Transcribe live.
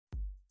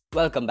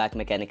Welcome back,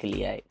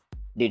 MechanicaLEi.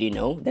 Did you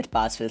know that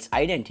Parsevel's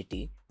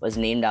identity was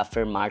named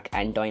after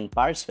Marc-Antoine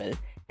Parseval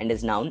and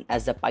is known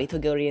as the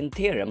Pythagorean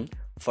theorem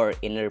for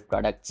inner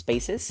product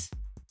spaces?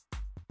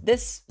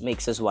 This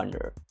makes us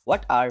wonder,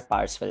 what are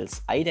Parsevel's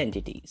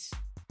identities?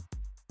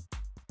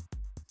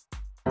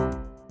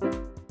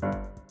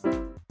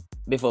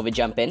 Before we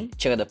jump in,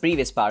 check out the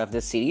previous part of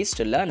this series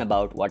to learn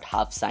about what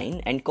half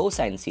sine and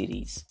cosine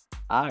series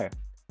are.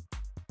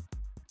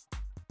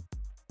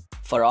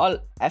 For all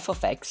f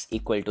of x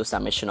equal to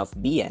summation of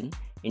bn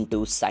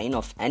into sine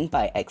of n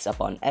pi x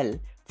upon L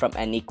from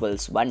n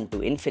equals 1 to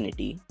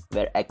infinity,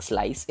 where x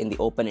lies in the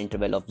open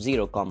interval of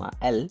 0,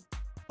 L,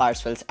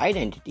 Parsevel's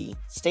identity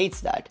states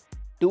that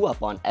 2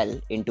 upon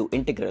L into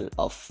integral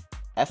of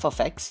f of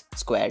x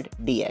squared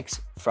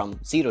dx from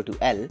 0 to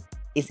L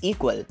is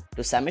equal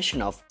to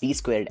summation of b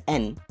squared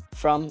n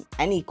from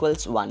n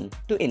equals 1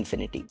 to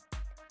infinity.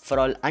 For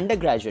all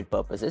undergraduate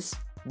purposes,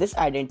 this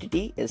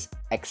identity is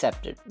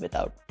accepted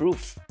without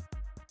proof.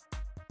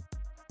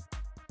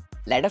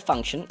 Let a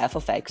function f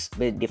of x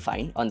be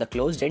defined on the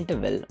closed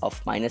interval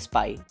of minus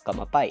pi,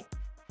 pi.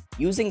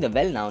 Using the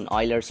well-known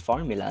Euler's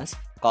formulas,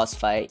 cos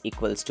phi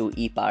equals to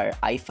e power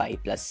I phi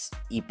plus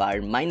e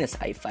power minus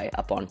I phi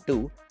upon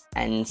 2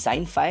 and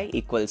sin phi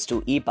equals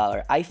to e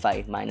power I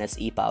phi minus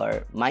e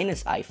power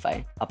minus I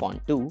phi upon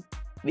 2,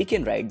 we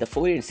can write the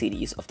Fourier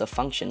series of the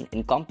function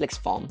in complex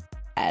form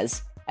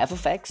as f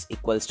of x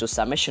equals to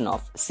summation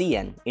of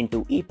cn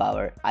into e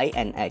power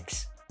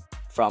inx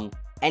from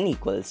n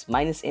equals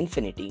minus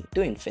infinity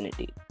to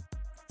infinity.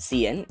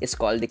 Cn is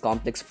called the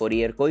complex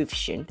Fourier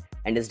coefficient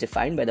and is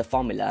defined by the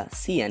formula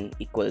cn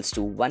equals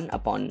to 1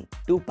 upon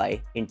 2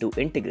 pi into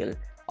integral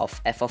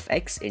of f of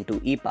x into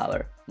e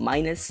power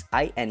minus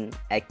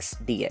inx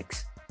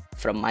dx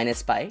from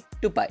minus pi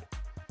to pi.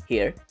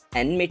 Here,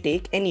 n may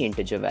take any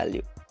integer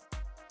value.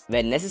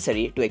 When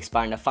necessary to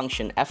expand a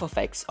function f of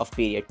x of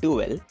period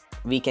 2L,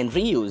 we can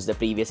reuse the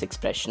previous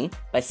expression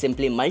by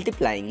simply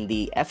multiplying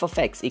the f of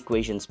x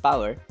equation's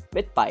power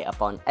with pi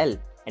upon L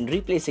and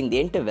replacing the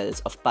intervals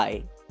of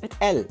pi with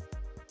L.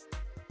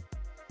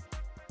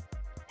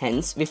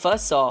 Hence, we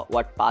first saw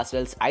what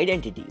Parsevel's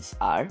identities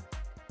are,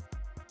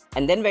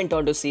 and then went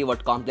on to see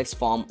what complex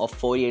form of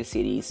Fourier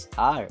series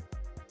are.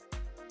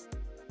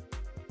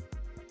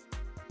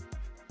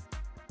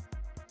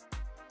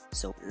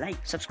 So like,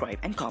 subscribe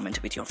and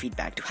comment with your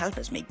feedback to help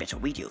us make better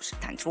videos.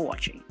 Thanks for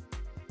watching.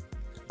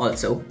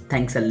 Also,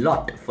 thanks a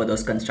lot for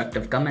those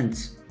constructive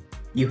comments.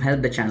 You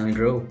help the channel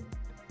grow.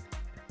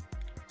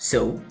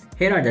 So,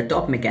 here are the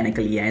top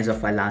MechanicaLEis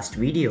of our last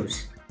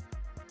videos.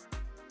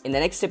 In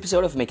the next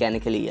episode of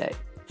MechanicaLEi,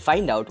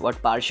 find out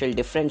what partial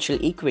differential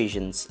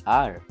equations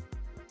are.